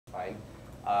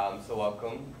So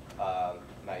welcome.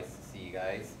 Nice to see you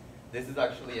guys. This is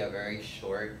actually a very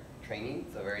short training.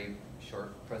 It's a very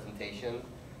short presentation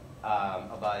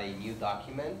about a new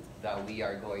document that we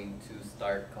are going to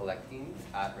start collecting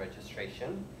at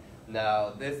registration. Now,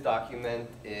 this document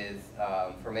is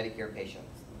for Medicare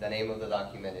patients. The name of the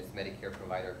document is Medicare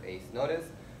Provider Based Notice.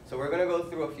 So we're going to go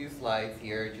through a few slides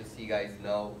here just so you guys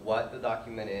know what the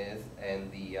document is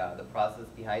and the process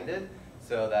behind it,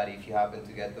 so that if you happen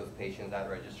to get those patients at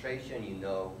registration, you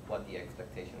know what the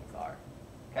expectations are.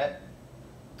 Okay?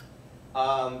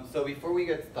 So before we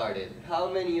get started,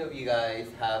 how many of you guys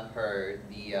have heard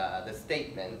the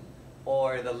statement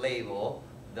or the label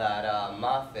that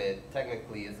Moffitt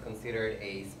technically is considered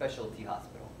a specialty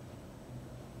hospital?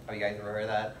 Have you guys ever heard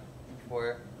that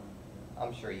before?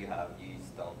 I'm sure you have. You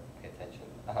just don't pay attention.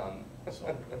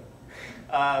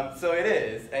 So it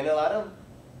is, and a lot of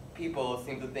people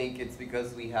seem to think it's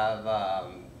because we have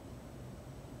a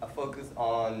focus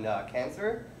on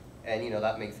cancer, and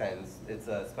that makes sense. It's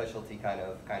a specialty kind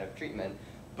of treatment.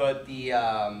 But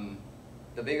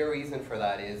the bigger reason for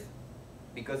that is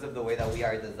because of the way that we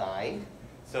are designed.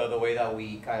 So the way that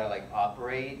we kind of like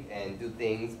operate and do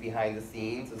things behind the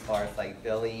scenes as far as like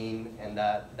billing and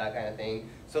that kind of thing.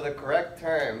 So the correct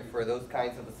term for those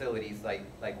kinds of facilities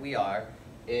like we are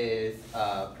is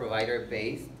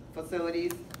provider-based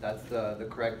facilities. That's the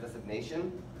correct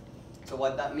designation. So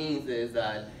what that means is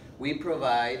that we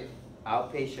provide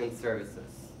outpatient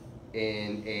services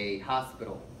in a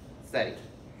hospital setting.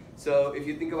 So if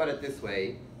you think about it this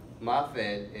way,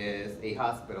 Moffitt is a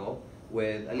hospital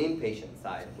with an inpatient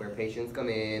side where patients come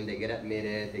in, they get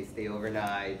admitted, they stay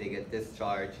overnight, they get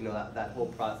discharged, that whole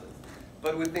process.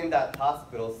 But within that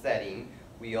hospital setting,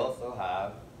 we also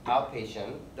have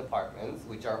outpatient departments,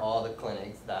 which are all the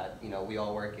clinics that we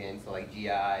all work in, so like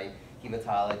GI,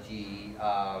 hematology,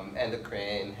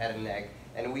 endocrine, head and neck,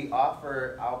 and we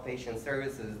offer outpatient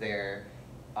services there,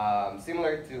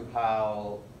 similar to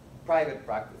how private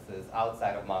practices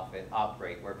outside of Moffitt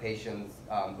operate, where patients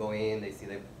go in, they see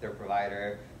their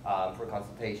provider for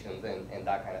consultations and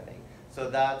that kind of thing. So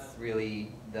that's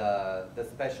really the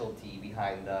specialty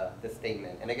behind the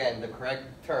statement. And again, the correct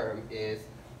term is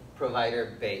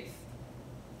provider-based.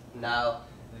 Now,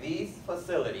 these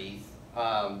facilities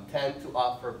tend to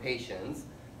offer patients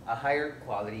a higher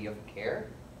quality of care,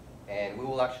 and we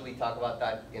will actually talk about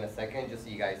that in a second, just so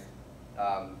you guys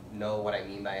know what I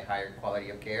mean by higher quality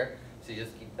of care. So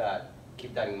just keep that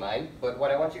in mind. But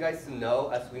what I want you guys to know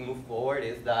as we move forward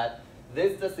is that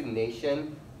this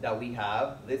designation that we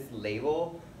have, this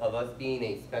label of us being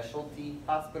a specialty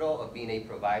hospital, of being a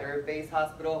provider-based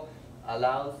hospital,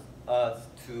 allows us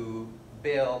to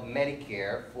bill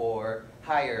Medicare for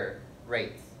higher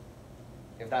rates,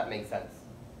 if that makes sense.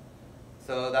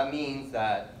 So that means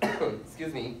that,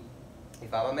 excuse me,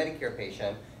 if I'm a Medicare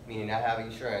patient, meaning I have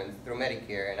insurance through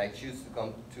Medicare, and I choose to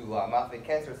come to Moffitt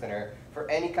Cancer Center for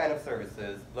any kind of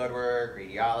services, blood work,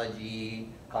 radiology,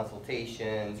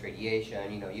 consultations,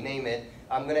 radiation, you name it,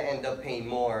 I'm going to end up paying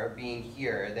more being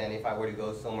here than if I were to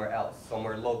go somewhere else,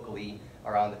 somewhere locally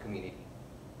around the community.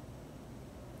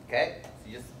 Okay, so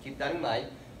just keep that in mind.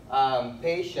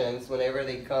 Patients, whenever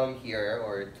they come here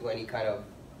or to any kind of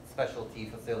specialty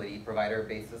facility,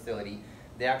 provider-based facility,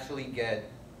 they actually get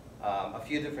a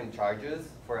few different charges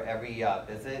for every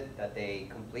visit that they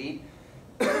complete.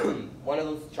 One of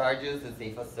those charges is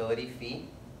a facility fee,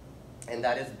 and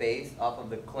that is based off of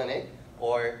the clinic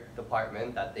or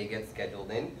department that they get scheduled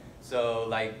in. So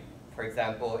like, for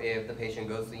example, if the patient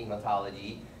goes to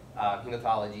hematology,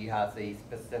 hematology has a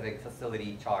specific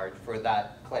facility charge for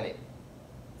that clinic,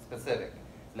 specific.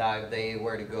 Now, if they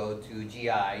were to go to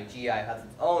GI, GI has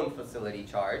its own facility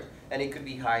charge, and it could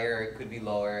be higher, it could be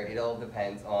lower. It all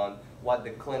depends on what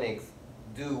the clinics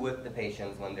do with the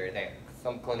patients when they're there.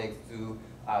 Some clinics do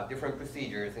different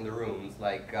procedures in the rooms,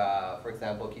 like, for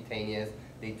example, cutaneous.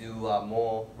 They do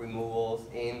mole removals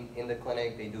in the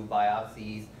clinic. They do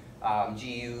biopsies.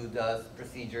 GU does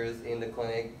procedures in the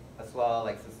clinic as well,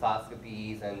 like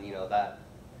cystoscopies, and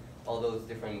all those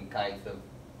different kinds of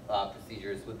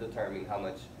procedures would determine how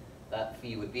much that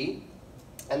fee would be.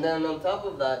 And then on top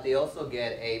of that, they also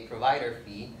get a provider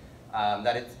fee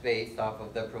that it's based off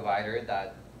of the provider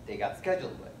that they got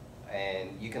scheduled with.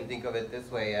 And you can think of it this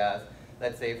way as,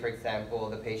 let's say, for example,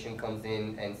 the patient comes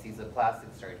in and sees a plastic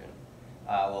surgeon.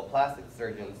 Well, plastic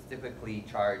surgeons typically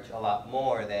charge a lot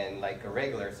more than like a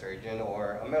regular surgeon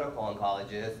or a medical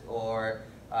oncologist or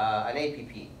an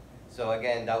APP. So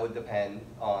again, that would depend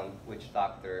on which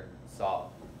doctor saw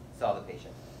the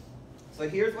patient. So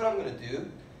here's what I'm going to do.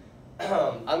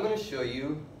 I'm going to show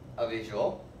you a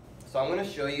visual. So I'm going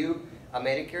to show you a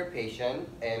Medicare patient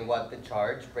and what the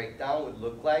charge breakdown would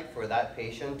look like for that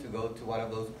patient to go to one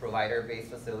of those provider-based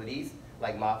facilities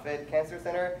like Moffitt Cancer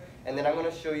Center. And then I'm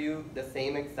going to show you the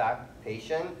same exact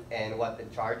patient and what the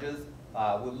charges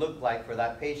would look like for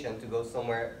that patient to go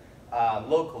somewhere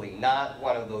locally, not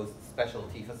one of those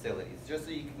specialty facilities, just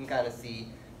so you can kind of see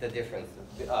the difference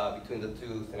between the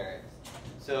two scenarios.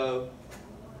 So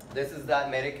this is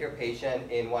that Medicare patient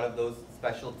in one of those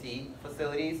specialty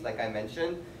facilities, like I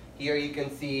mentioned. Here you can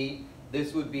see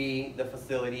this would be the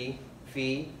facility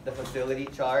fee, the facility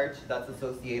charge that's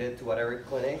associated to whatever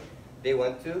clinic they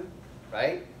went to,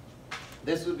 right?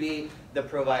 This would be the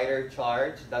provider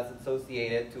charge that's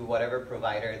associated to whatever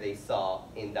provider they saw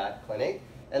in that clinic.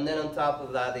 And then on top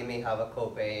of that, they may have a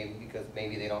copay because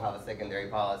maybe they don't have a secondary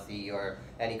policy or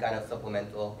any kind of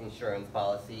supplemental insurance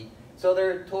policy. So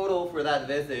their total for that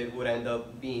visit would end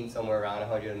up being somewhere around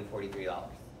 $143. All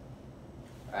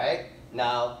right?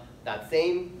 Now, that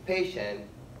same patient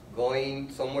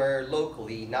going somewhere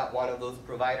locally, not one of those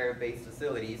provider-based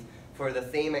facilities, for the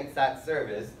same exact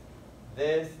service,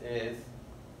 this is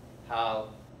how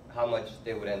much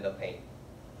they would end up paying.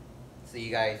 So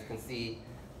you guys can see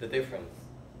the difference,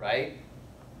 right?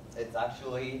 It's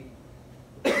actually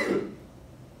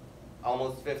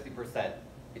almost 50%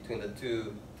 between the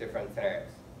two different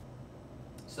scenarios.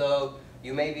 So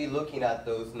you may be looking at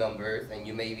those numbers and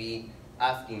you may be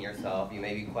asking yourself, you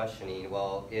may be questioning,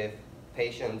 well, if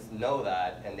patients know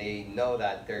that and they know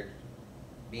that they're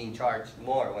being charged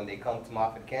more when they come to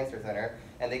Moffitt Cancer Center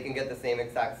and they can get the same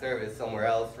exact service somewhere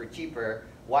else for cheaper,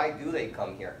 why do they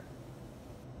come here?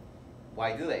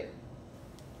 Why do they?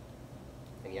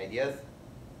 Any ideas?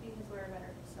 Because we're a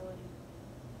better facility.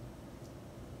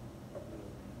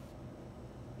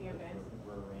 The advanced.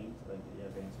 We're ranked, like the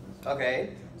advancements.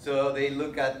 Okay, so they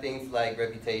look at things like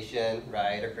reputation,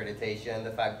 right, accreditation,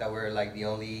 the fact that we're like the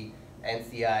only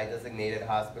NCI designated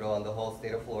hospital in the whole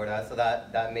state of Florida, so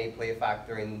that may play a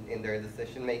factor in their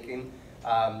decision making.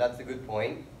 That's a good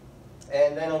point.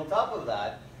 And then on top of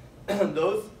that,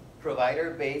 those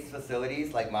provider-based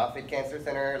facilities like Moffitt Cancer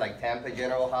Center, like Tampa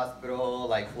General Hospital,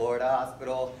 like Florida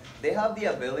Hospital, they have the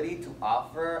ability to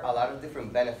offer a lot of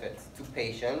different benefits to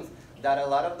patients that a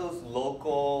lot of those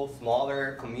local,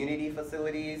 smaller community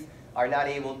facilities are not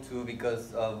able to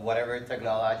because of whatever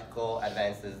technological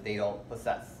advances they don't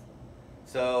possess.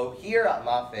 So here at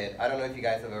Moffitt, I don't know if you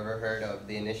guys have ever heard of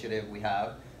the initiative we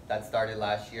have that started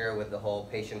last year with the whole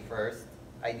patient first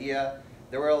idea.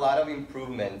 There were a lot of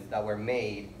improvements that were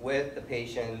made with the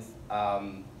patient's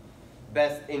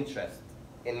best interest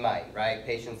in mind, right?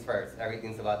 Patients first,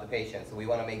 everything's about the patient. So we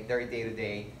want to make their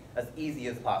day-to-day as easy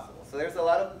as possible. So there's a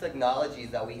lot of technologies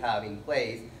that we have in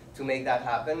place to make that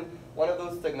happen. One of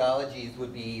those technologies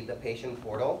would be the patient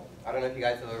portal. I don't know if you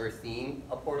guys have ever seen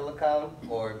a portal account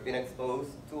or been exposed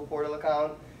to a portal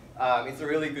account. It's a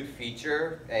really good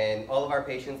feature and all of our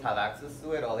patients have access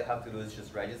to it. All they have to do is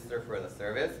just register for the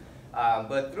service.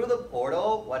 But through the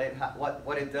portal, what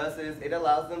it does is it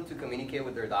allows them to communicate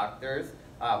with their doctors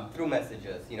through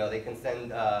messages. You know, they can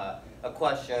send a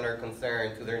question or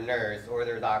concern to their nurse or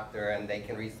their doctor and they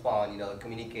can respond, you know,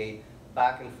 communicate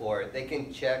back and forth. They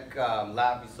can check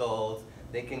lab results,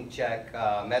 they can check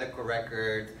medical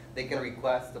records, they can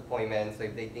request appointments. So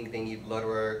if they think they need blood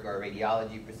work or a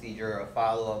radiology procedure or a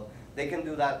follow-up, they can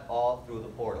do that all through the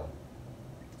portal.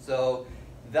 So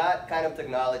that kind of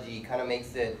technology kind of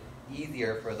makes it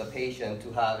easier for the patient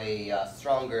to have a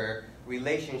stronger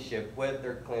relationship with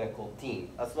their clinical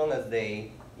team, as long as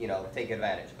they, you know, take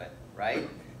advantage of it, right?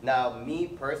 Now, me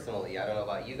personally, I don't know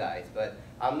about you guys, but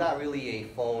I'm not really a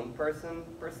phone person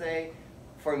per se.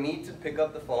 For me to pick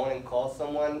up the phone and call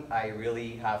someone, I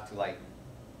really have to like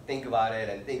think about it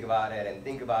and think about it and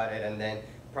think about it and then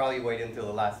probably wait until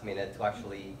the last minute to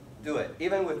actually do it.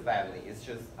 Even with family, it's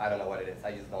just, I don't know what it is.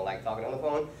 I just don't like talking on the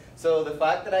phone. So the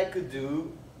fact that I could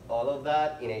do all of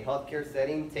that in a healthcare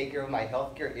setting, take care of my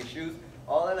healthcare issues,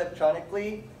 all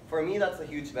electronically, for me that's a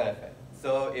huge benefit.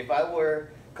 So if I were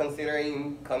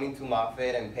considering coming to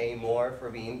Moffitt and paying more for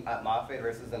being at Moffitt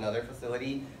versus another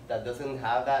facility that doesn't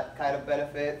have that kind of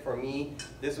benefit, for me,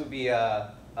 this would be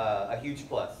a huge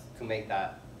plus to make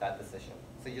that decision.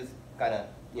 So you just kind of,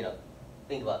 you know,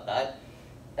 think about that.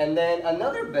 And then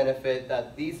another benefit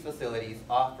that these facilities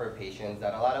offer patients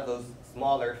that a lot of those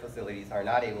smaller facilities are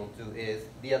not able to is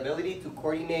the ability to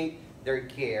coordinate their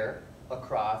care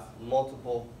across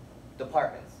multiple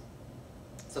departments.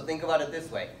 So think about it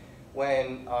this way.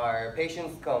 When our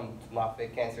patients come to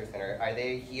Moffitt Cancer Center, are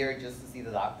they here just to see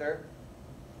the doctor?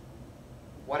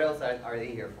 What else are they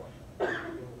here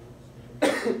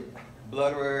for?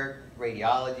 Blood work,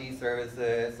 radiology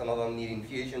services, some of them need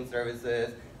infusion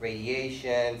services,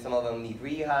 radiation, some of them need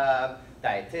rehab,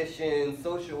 dietitians,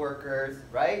 social workers,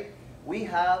 right? We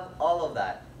have all of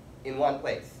that in one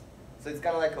place. So it's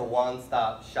kind of like a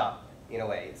one-stop shop in a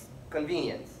way. It's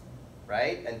convenience,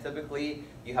 right? And typically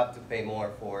you have to pay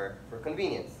more for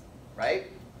convenience, right?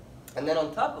 And then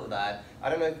on top of that, I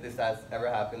don't know if this has ever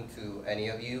happened to any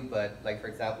of you, but like for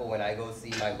example, when I go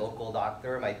see my local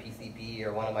doctor, my PCP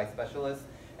or one of my specialists,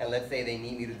 and let's say they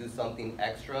need me to do something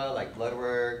extra like blood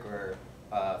work or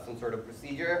some sort of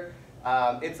procedure,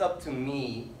 it's up to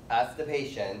me as the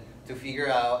patient to figure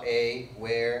out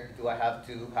where do I have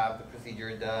to have the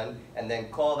procedure done, and then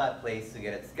call that place to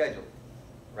get it scheduled,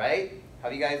 right?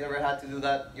 Have you guys ever had to do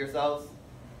that yourselves?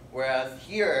 Whereas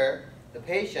here, the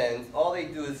patients, all they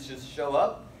do is just show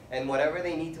up, and whatever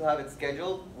they need to have it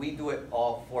scheduled, we do it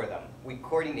all for them. We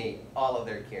coordinate all of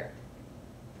their care.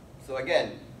 So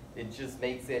again, it just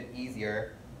makes it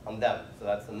easier on them. So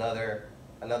that's another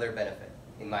benefit,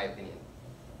 in my opinion.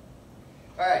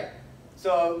 All right,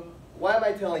 so why am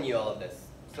I telling you all of this?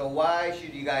 So why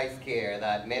should you guys care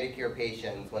that Medicare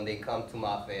patients, when they come to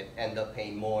Moffitt, end up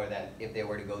paying more than if they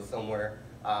were to go somewhere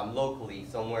locally,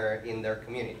 somewhere in their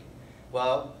community?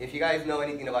 Well, if you guys know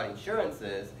anything about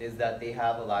insurances, is that they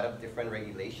have a lot of different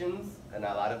regulations and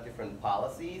a lot of different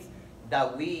policies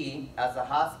that we, as a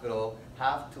hospital,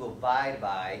 have to abide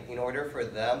by in order for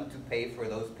them to pay for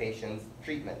those patients'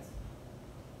 treatments.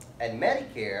 And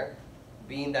Medicare,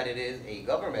 being that it is a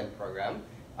government program,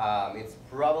 it's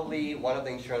probably one of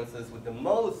the insurances with the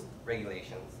most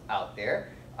regulations out there.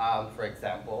 For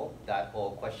example, that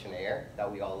whole questionnaire that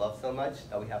we all love so much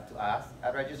that we have to ask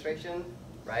at registration,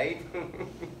 right?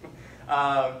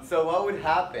 So what would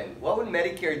happen? What would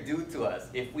Medicare do to us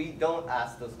if we don't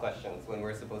ask those questions when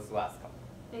we're supposed to ask them?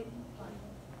 Big fun.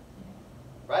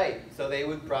 Right, so they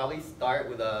would probably start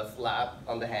with a slap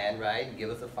on the hand, right? Give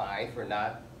us a fine for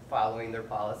not following their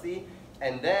policy.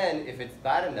 And then, if it's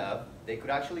bad enough, they could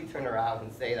actually turn around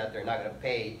and say that they're not going to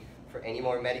pay for any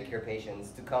more Medicare patients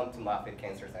to come to Moffitt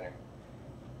Cancer Center.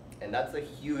 And that's a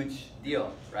huge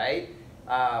deal, right?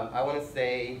 I want to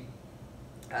say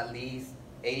at least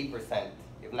 80%,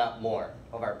 if not more,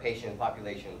 of our patient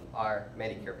population are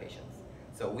Medicare patients.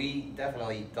 So we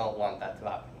definitely don't want that to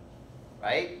happen,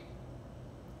 right?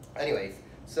 Anyways,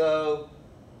 so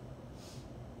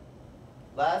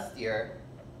last year,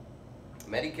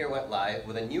 Medicare went live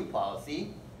with a new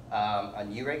policy, a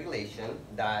new regulation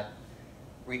that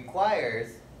requires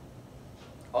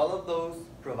all of those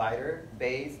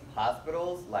provider-based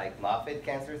hospitals like Moffitt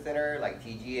Cancer Center, like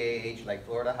TGH, like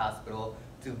Florida Hospital,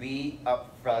 to be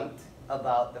upfront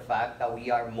about the fact that we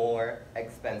are more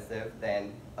expensive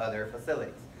than other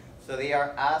facilities. So they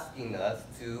are asking us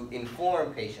to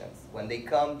inform patients when they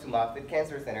come to Moffitt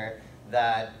Cancer Center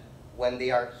that when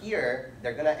they are here,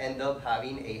 they're going to end up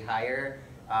having a higher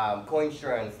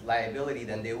coinsurance liability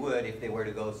than they would if they were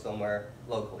to go somewhere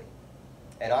locally.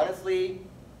 And honestly,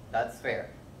 that's fair,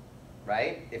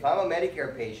 right? If I'm a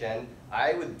Medicare patient,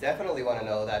 I would definitely want to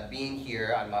know that being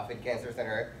here at Moffitt Cancer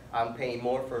Center, I'm paying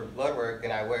more for blood work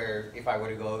than I would if I were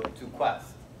to go to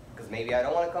Quest. Because maybe I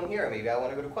don't want to come here, maybe I want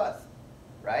to go to Quest,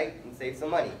 right? And save some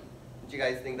money. Don't you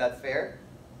guys think that's fair?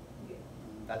 Yeah.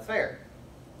 That's fair.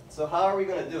 So how are we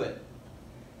going to do it?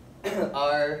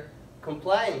 Our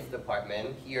compliance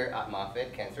department here at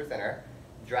Moffitt Cancer Center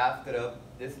drafted up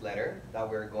this letter that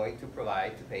we're going to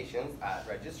provide to patients at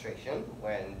registration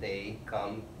when they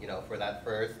come, for that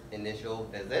first initial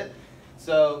visit.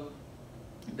 So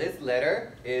this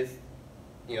letter is,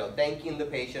 thanking the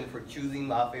patient for choosing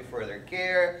Moffitt for their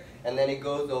care, and then it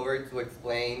goes over to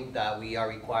explain that we are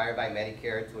required by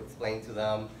Medicare to explain to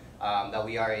them that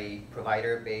we are a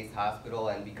provider-based hospital,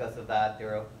 and because of that,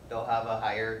 they'll have a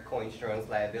higher coinsurance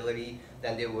liability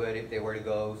than they would if they were to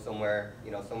go somewhere,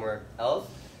 somewhere else.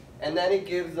 And then it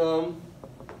gives them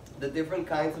the different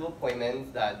kinds of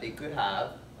appointments that they could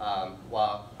have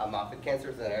while at Moffitt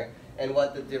Cancer Center, and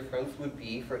what the difference would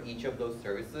be for each of those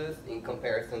services in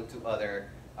comparison to other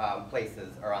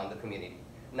places around the community.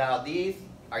 Now, these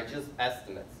are just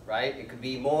estimates, right? It could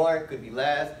be more, it could be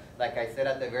less. Like I said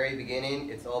at the very beginning,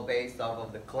 it's all based off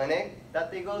of the clinic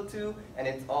that they go to, and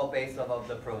it's all based off of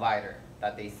the provider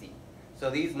that they see.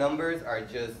 So these numbers are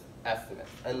just estimates.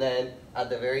 And then at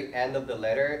the very end of the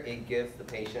letter, it gives the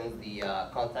patients the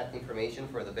contact information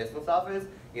for the business office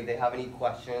if they have any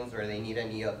questions or they need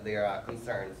any of their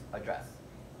concerns addressed.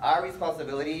 Our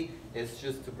responsibility is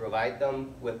just to provide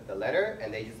them with the letter,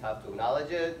 and they just have to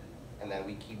acknowledge it, and then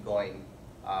we keep going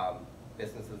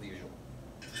business as usual.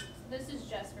 This is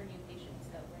just for new patients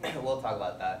though, right? We'll talk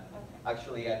about that. Okay.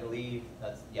 Actually, I believe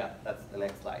that's the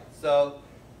next slide. So,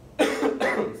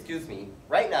 excuse me,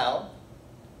 right now,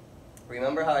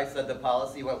 Remember how I said the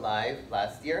policy went live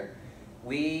last year?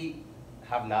 We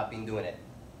have not been doing it.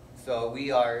 So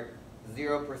we are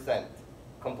 0%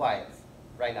 compliance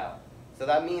right now. So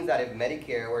that means that if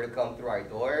Medicare were to come through our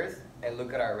doors and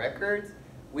look at our records,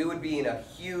 we would be in a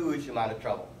huge amount of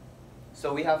trouble.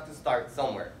 So we have to start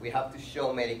somewhere. We have to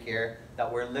show Medicare that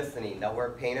we're listening, that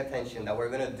we're paying attention, that we're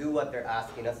going to do what they're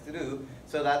asking us to do.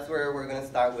 So that's where we're going to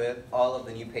start with all of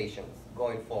the new patients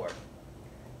going forward.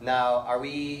 Now, are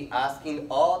we asking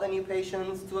all the new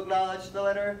patients to acknowledge the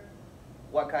letter?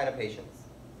 What kind of patients?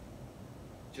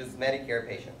 Just Medicare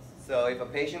patients. So if a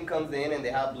patient comes in and they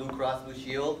have Blue Cross Blue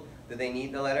Shield, do they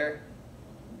need the letter?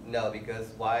 No, because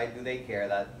why do they care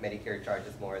that Medicare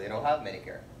charges more? They don't have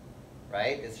Medicare,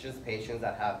 right? It's just patients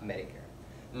that have Medicare.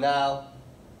 Now,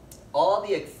 all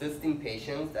the existing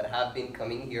patients that have been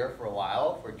coming here for a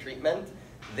while for treatment,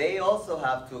 they also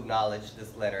have to acknowledge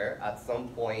this letter at some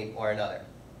point or another.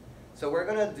 So we're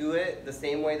going to do it the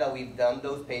same way that we've done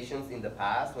those patients in the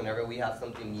past whenever we have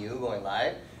something new going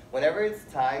live. Whenever it's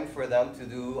time for them to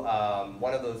do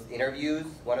one of those interviews,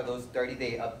 one of those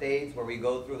 30-day updates where we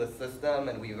go through the system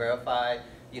and we verify,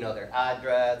 their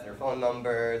address, their phone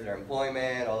numbers, their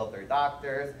employment, all of their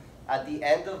doctors. At the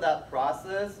end of that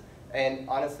process, and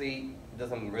honestly, it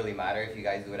doesn't really matter if you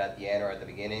guys do it at the end or at the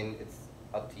beginning. It's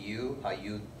up to you how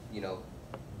you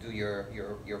do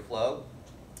your flow.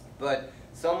 But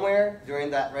somewhere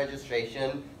during that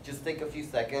registration, just take a few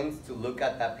seconds to look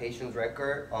at that patient's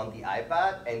record on the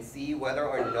iPad and see whether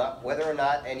or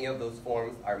not any of those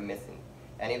forms are missing.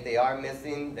 And if they are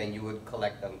missing, then you would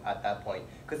collect them at that point.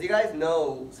 Because you guys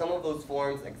know some of those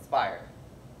forms expire,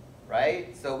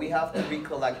 right? So we have to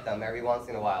recollect them every once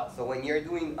in a while. So when you're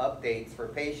doing updates for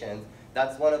patients,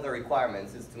 that's one of the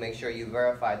requirements, is to make sure you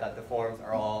verify that the forms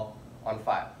are all on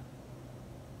file.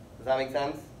 Does that make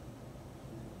sense?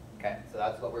 Okay, so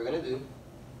that's what we're going to do.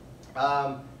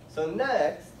 So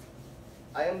next,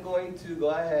 I am going to go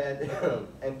ahead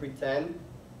and pretend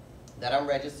that I'm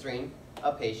registering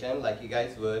a patient like you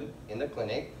guys would in the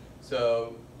clinic.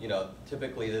 So,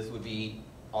 typically this would be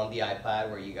on the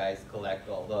iPad where you guys collect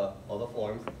all the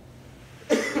forms.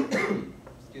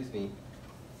 Excuse me.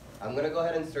 I'm going to go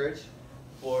ahead and search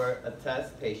for a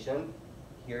test patient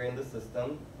here in the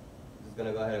system. I'm just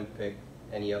going to go ahead and pick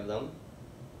any of them.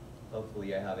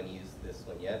 Hopefully I haven't used this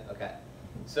one yet. Okay,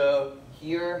 so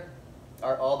here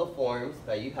are all the forms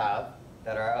that you have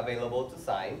that are available to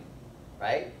sign,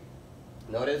 right?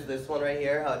 Notice this one right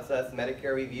here, how it says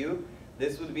Medicare Review.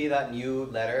 This would be that new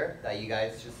letter that you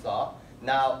guys just saw.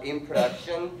 Now, in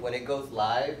production, when it goes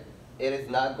live, it is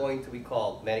not going to be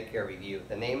called Medicare Review.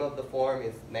 The name of the form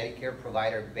is Medicare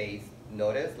Provider Based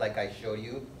Notice, like I showed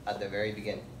you at the very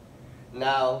beginning.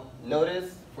 Now,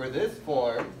 notice for this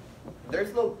form,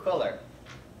 there's no color,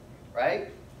 right?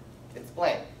 It's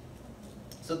blank.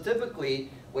 So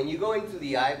typically, when you go into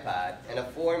the iPad and a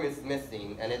form is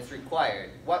missing and it's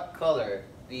required, what color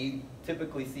do you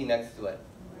typically see next to it?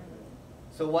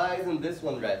 So why isn't this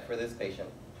one red for this patient?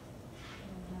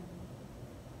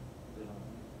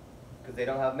 Because they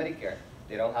don't have Medicare.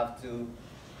 They don't have to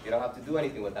do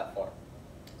anything with that form.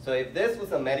 So if this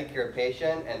was a Medicare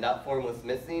patient and that form was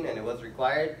missing and it was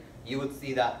required, you would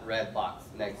see that red box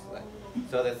next to it.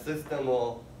 So the system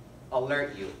will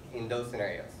alert you in those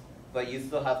scenarios, but you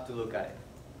still have to look at it.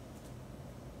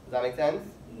 Does that make sense?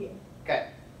 Yeah. Okay,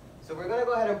 so we're going to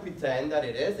go ahead and pretend that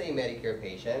it is a Medicare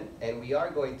patient, and we are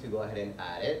going to go ahead and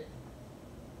add it.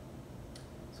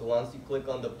 So once you click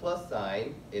on the plus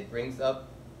sign, it brings up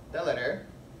the letter.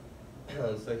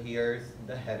 So here's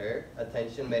the header.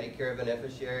 Attention Medicare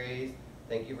beneficiaries.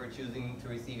 Thank you for choosing to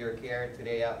receive your care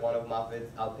today at one of Moffitt's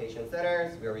outpatient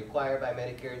centers. We are required by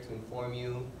Medicare to inform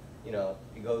you.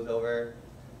 It goes over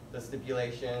the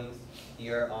stipulations.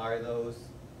 Here are those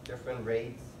different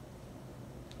rates.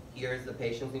 Here's the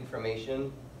patient's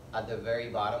information at the very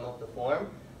bottom of the form.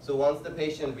 So once the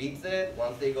patient reads it,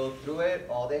 once they go through it,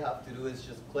 all they have to do is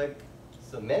just click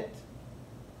submit.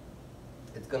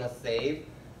 It's going to save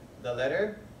the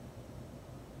letter.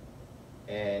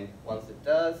 And once it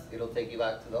does, it'll take you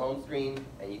back to the home screen,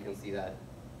 and you can see that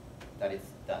it's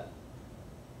done.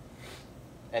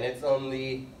 And it's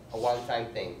only a one-time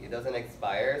thing. It doesn't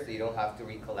expire, so you don't have to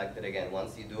recollect it again.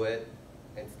 Once you do it,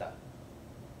 it's done.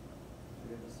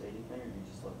 Do you have to say anything, or do you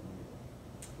just let them read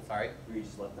it? Sorry? Do you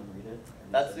just let them read it?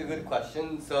 That's a good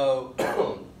question. So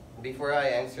before I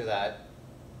answer that,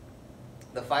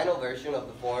 the final version of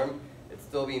the form, it's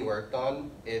still being worked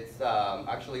on. It's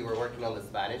actually, we're working on the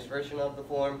Spanish version of the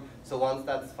form. So once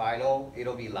that's final,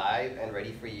 it'll be live and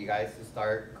ready for you guys to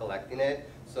start collecting it.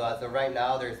 So as of right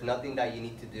now, there's nothing that you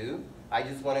need to do. I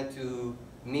just wanted to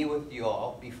meet with you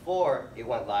all before it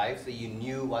went live so you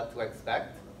knew what to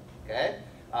expect, okay?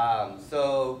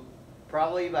 So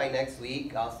probably by next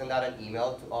week, I'll send out an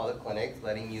email to all the clinics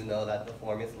letting you know that the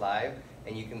form is live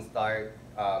and you can start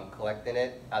collecting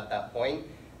it at that point.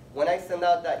 When I send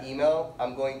out that email,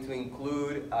 I'm going to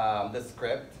include the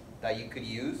script that you could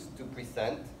use to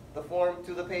present the form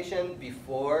to the patient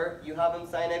before you have them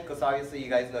sign it, because obviously you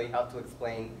guys know you have to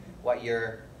explain what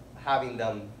you're having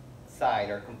them sign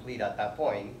or complete at that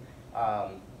point.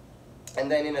 And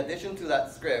then in addition to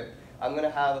that script, I'm going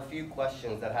to have a few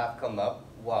questions that have come up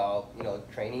while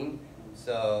training.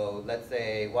 So let's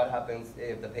say, what happens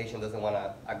if the patient doesn't want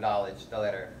to acknowledge the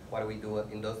letter? What do we do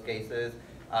in those cases?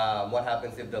 What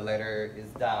happens if the letter is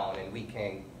down and we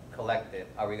can't collect it?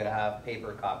 Are we going to have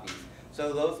paper copies?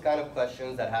 So those kind of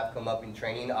questions that have come up in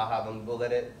training, I'll have them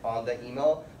bulleted on the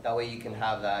email. That way you can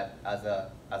have that as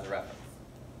a reference.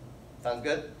 Sounds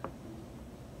good?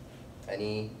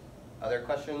 Any other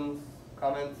questions,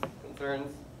 comments,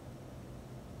 concerns?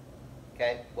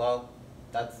 Okay, well,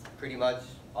 that's pretty much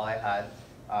all I had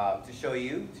to show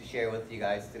you, to share with you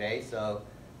guys today. So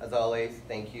as always,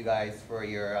 thank you guys for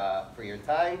your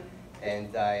time,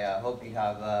 and I hope you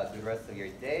have a good rest of your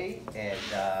day and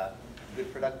a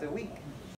good productive week.